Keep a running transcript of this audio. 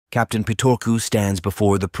Captain Pitorku stands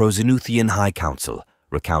before the Prozenuthian High Council,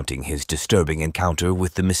 recounting his disturbing encounter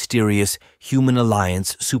with the mysterious Human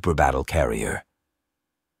Alliance super battle carrier.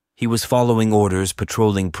 He was following orders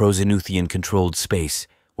patrolling Prozenuthian-controlled space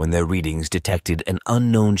when their readings detected an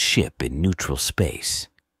unknown ship in neutral space.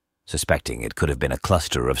 Suspecting it could have been a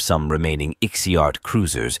cluster of some remaining Ixiart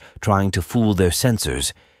cruisers trying to fool their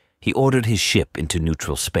sensors, he ordered his ship into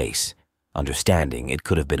neutral space, understanding it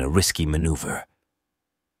could have been a risky maneuver.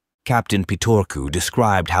 Captain Pitorku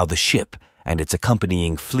described how the ship and its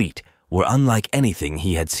accompanying fleet were unlike anything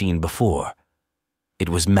he had seen before. It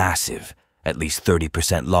was massive, at least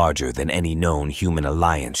 30% larger than any known Human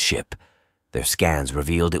Alliance ship. Their scans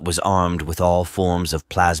revealed it was armed with all forms of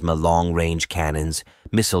plasma long-range cannons,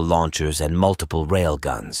 missile launchers, and multiple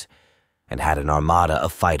railguns, and had an armada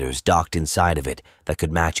of fighters docked inside of it that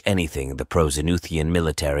could match anything the Prozenuthian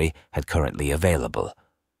military had currently available.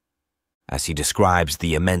 As he describes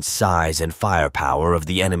the immense size and firepower of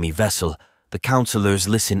the enemy vessel, the counselors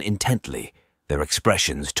listen intently, their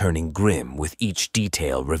expressions turning grim with each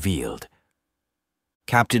detail revealed.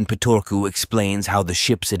 Captain Pitorku explains how the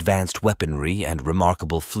ship's advanced weaponry and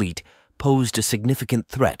remarkable fleet posed a significant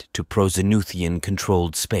threat to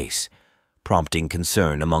Prozenuthian-controlled space, prompting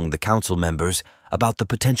concern among the council members about the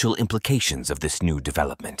potential implications of this new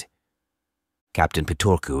development. Captain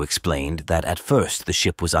Pitorku explained that at first the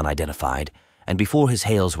ship was unidentified, and before his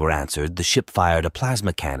hails were answered, the ship fired a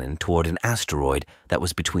plasma cannon toward an asteroid that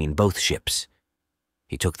was between both ships.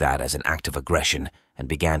 He took that as an act of aggression and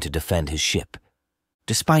began to defend his ship.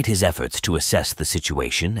 Despite his efforts to assess the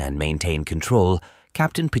situation and maintain control,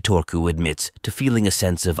 Captain Pitorku admits to feeling a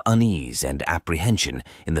sense of unease and apprehension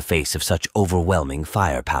in the face of such overwhelming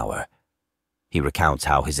firepower. He recounts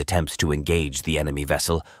how his attempts to engage the enemy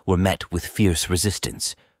vessel were met with fierce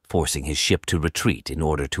resistance, forcing his ship to retreat in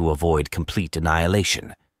order to avoid complete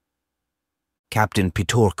annihilation. Captain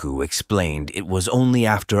Pitorku explained it was only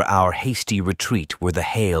after our hasty retreat were the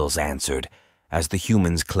hails answered, as the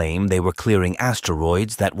humans claim they were clearing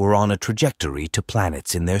asteroids that were on a trajectory to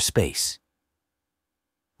planets in their space.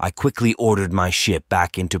 I quickly ordered my ship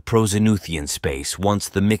back into Prozenuthian space once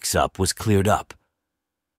the mix-up was cleared up.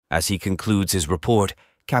 As he concludes his report,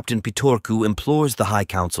 Captain Pitorku implores the High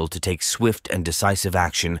Council to take swift and decisive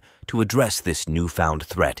action to address this newfound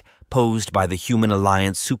threat posed by the Human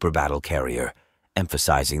Alliance super battle carrier,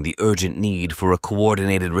 emphasizing the urgent need for a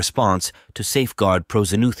coordinated response to safeguard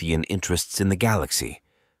Prozenuthian interests in the galaxy.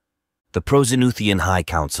 The Prozenuthian High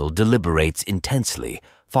Council deliberates intensely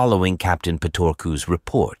following Captain Pitorku's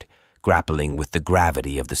report, grappling with the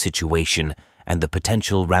gravity of the situation and the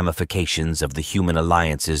potential ramifications of the Human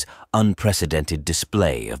Alliance's unprecedented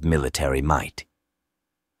display of military might.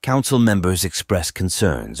 Council members express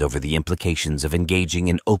concerns over the implications of engaging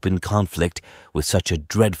in open conflict with such a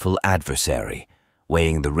dreadful adversary,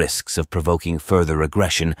 weighing the risks of provoking further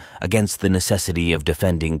aggression against the necessity of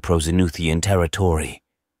defending Prozenuthian territory.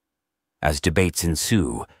 As debates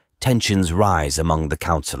ensue, tensions rise among the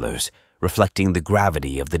councilors, reflecting the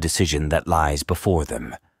gravity of the decision that lies before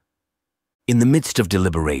them. In the midst of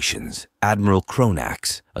deliberations, Admiral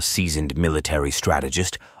Kronax, a seasoned military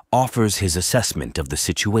strategist, offers his assessment of the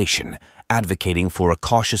situation, advocating for a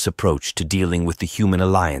cautious approach to dealing with the Human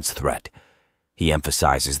Alliance threat. He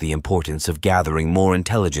emphasizes the importance of gathering more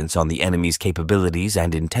intelligence on the enemy's capabilities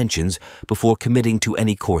and intentions before committing to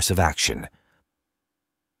any course of action.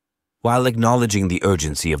 While acknowledging the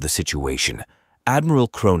urgency of the situation, Admiral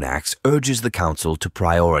Kronax urges the Council to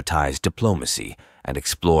prioritize diplomacy and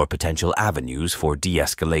explore potential avenues for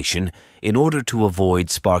de-escalation in order to avoid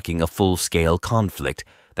sparking a full-scale conflict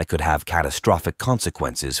that could have catastrophic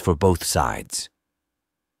consequences for both sides.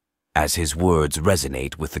 As his words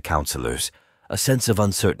resonate with the councilors, a sense of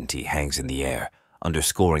uncertainty hangs in the air,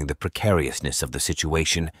 underscoring the precariousness of the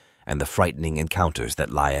situation and the frightening encounters that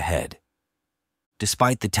lie ahead.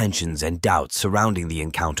 Despite the tensions and doubts surrounding the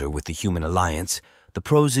encounter with the Human Alliance, the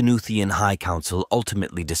Prozenuthian High Council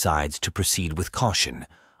ultimately decides to proceed with caution,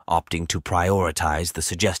 opting to prioritize the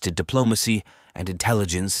suggested diplomacy and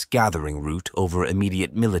intelligence gathering route over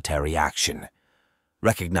immediate military action.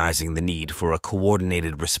 Recognizing the need for a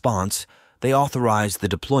coordinated response, they authorize the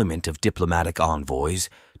deployment of diplomatic envoys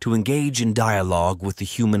to engage in dialogue with the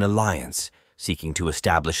Human Alliance, seeking to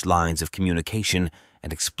establish lines of communication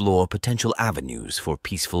and explore potential avenues for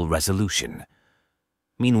peaceful resolution.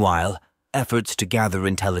 Meanwhile, efforts to gather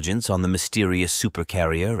intelligence on the mysterious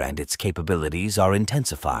supercarrier and its capabilities are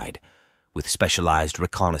intensified, with specialized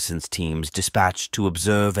reconnaissance teams dispatched to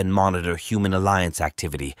observe and monitor Human Alliance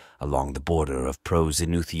activity along the border of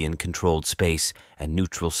Prozenuthian-controlled space and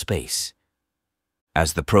neutral space.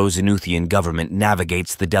 As the pro-Zenuthian government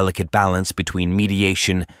navigates the delicate balance between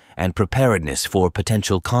mediation and preparedness for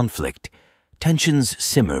potential conflict, tensions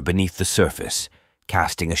simmer beneath the surface,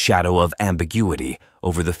 casting a shadow of ambiguity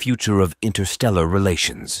over the future of interstellar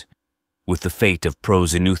relations. With the fate of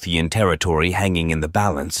pro-Zenuthian territory hanging in the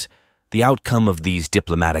balance, the outcome of these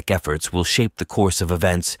diplomatic efforts will shape the course of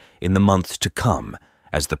events in the months to come.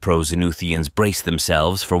 As the pro-Zenuthians brace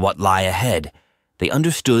themselves for what lie ahead, they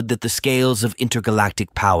understood that the scales of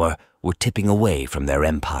intergalactic power were tipping away from their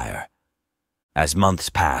empire. As months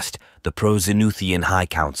passed, the pro-Zenuthian High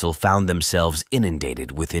Council found themselves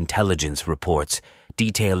inundated with intelligence reports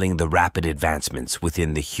detailing the rapid advancements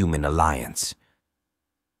within the Human Alliance.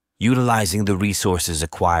 Utilizing the resources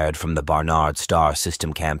acquired from the Barnard Star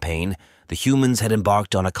System campaign, the humans had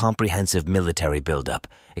embarked on a comprehensive military buildup,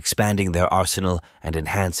 expanding their arsenal and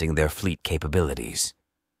enhancing their fleet capabilities.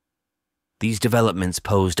 These developments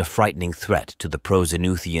posed a frightening threat to the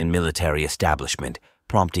pro-Zenuthian military establishment,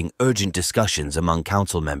 prompting urgent discussions among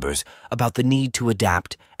council members about the need to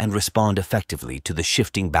adapt and respond effectively to the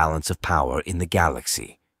shifting balance of power in the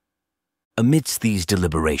galaxy. Amidst these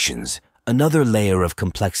deliberations, another layer of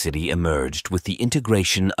complexity emerged with the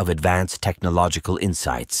integration of advanced technological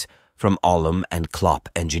insights from Ollum and Klopp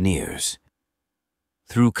engineers.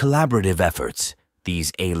 Through collaborative efforts,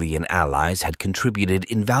 these alien allies had contributed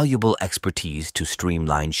invaluable expertise to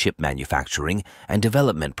streamline ship manufacturing and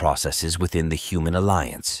development processes within the Human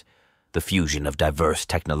Alliance. The fusion of diverse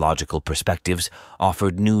technological perspectives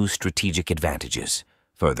offered new strategic advantages,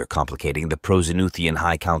 further complicating the pro-Zenuthian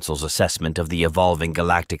High Council's assessment of the evolving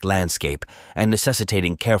galactic landscape and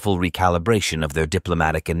necessitating careful recalibration of their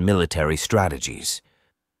diplomatic and military strategies.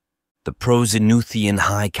 The pro-Zenuthian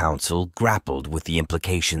High Council grappled with the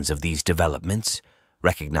implications of these developments,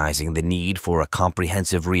 recognizing the need for a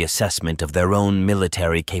comprehensive reassessment of their own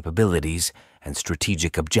military capabilities and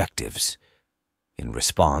strategic objectives. In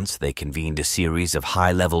response, they convened a series of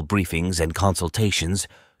high-level briefings and consultations,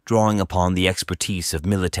 drawing upon the expertise of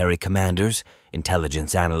military commanders,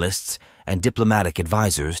 intelligence analysts, and diplomatic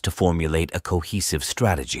advisors to formulate a cohesive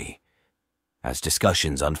strategy. As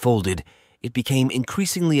discussions unfolded, it became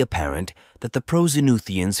increasingly apparent that the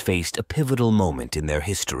pro-Zenuthians faced a pivotal moment in their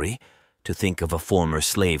history. To think of a former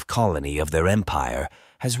slave colony of their empire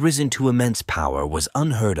has risen to immense power was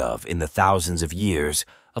unheard of in the thousands of years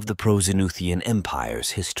of the pro-Zenuthian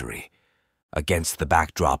Empire's history. Against the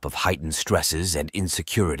backdrop of heightened stresses and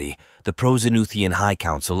insecurity, the pro-Zenuthian High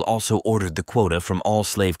Council also ordered the quota from all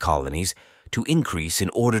slave colonies to increase in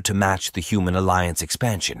order to match the Human Alliance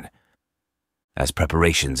expansion. As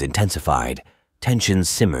preparations intensified, tensions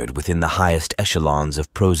simmered within the highest echelons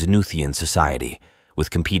of pro-Zenuthian society, with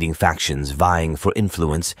competing factions vying for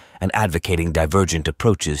influence and advocating divergent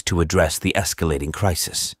approaches to address the escalating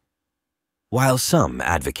crisis. While some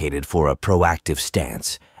advocated for a proactive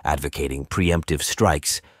stance, advocating preemptive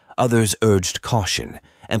strikes, others urged caution,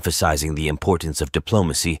 emphasizing the importance of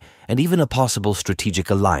diplomacy and even a possible strategic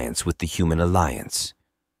alliance with the Human Alliance.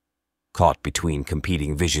 Caught between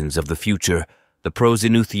competing visions of the future, the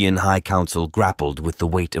pro-Zenuthian High Council grappled with the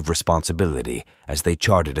weight of responsibility as they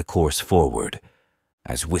charted a course forward.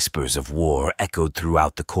 As whispers of war echoed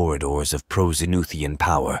throughout the corridors of pro-Zenuthian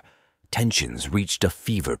power, tensions reached a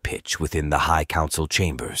fever pitch within the High Council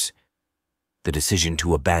chambers. The decision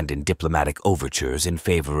to abandon diplomatic overtures in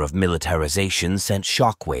favor of militarization sent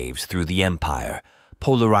shockwaves through the empire,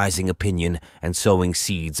 polarizing opinion and sowing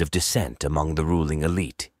seeds of dissent among the ruling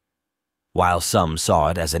elite. While some saw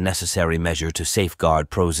it as a necessary measure to safeguard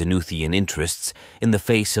pro-Zenuthian interests in the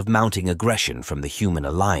face of mounting aggression from the Human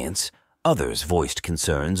Alliance, others voiced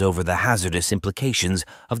concerns over the hazardous implications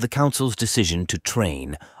of the Council's decision to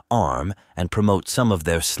train, arm, and promote some of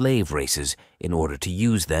their slave races in order to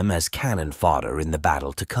use them as cannon fodder in the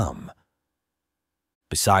battle to come.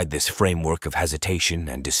 Beside this framework of hesitation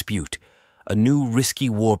and dispute, a new risky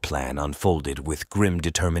war plan unfolded with grim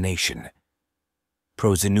determination.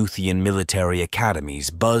 Pro-Zenuthian military academies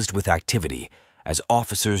buzzed with activity as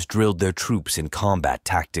officers drilled their troops in combat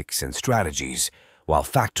tactics and strategies, while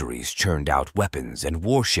factories churned out weapons and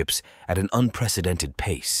warships at an unprecedented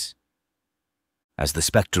pace. As the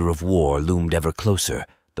specter of war loomed ever closer,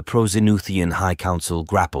 the pro-Zenuthian High Council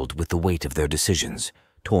grappled with the weight of their decisions,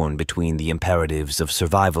 torn between the imperatives of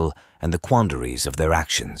survival and the quandaries of their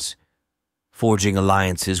actions. Forging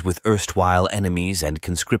alliances with erstwhile enemies and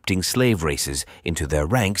conscripting slave races into their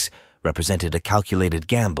ranks represented a calculated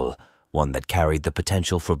gamble, one that carried the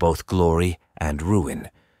potential for both glory and ruin.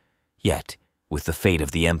 Yet, with the fate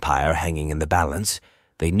of the Empire hanging in the balance,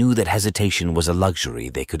 they knew that hesitation was a luxury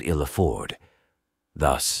they could ill afford.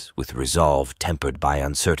 Thus, with resolve tempered by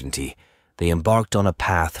uncertainty, They embarked on a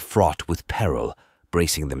path fraught with peril,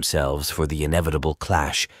 bracing themselves for the inevitable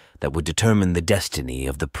clash that would determine the destiny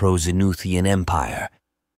of the Prozenuthian Empire.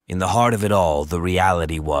 In the heart of it all, the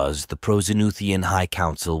reality was the Prozenuthian High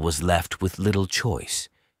Council was left with little choice.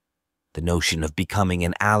 The notion of becoming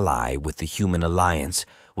an ally with the Human Alliance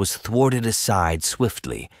was thwarted aside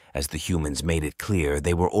swiftly as the humans made it clear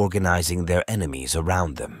they were organizing their enemies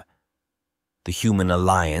around them. The Human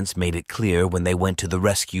Alliance made it clear when they went to the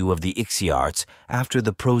rescue of the Ixiarts after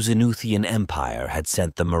the Prozenuthian Empire had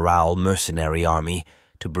sent the Morale mercenary army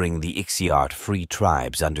to bring the Ixiart free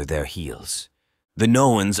tribes under their heels. The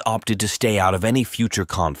Noans opted to stay out of any future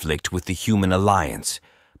conflict with the Human Alliance,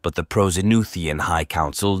 but the Prozenuthian High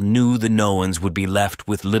Council knew the Noans would be left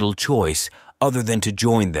with little choice other than to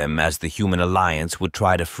join them as the Human Alliance would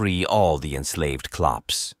try to free all the enslaved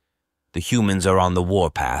Klops. The humans are on the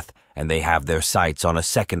warpath, and they have their sights on a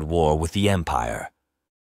second war with the Empire.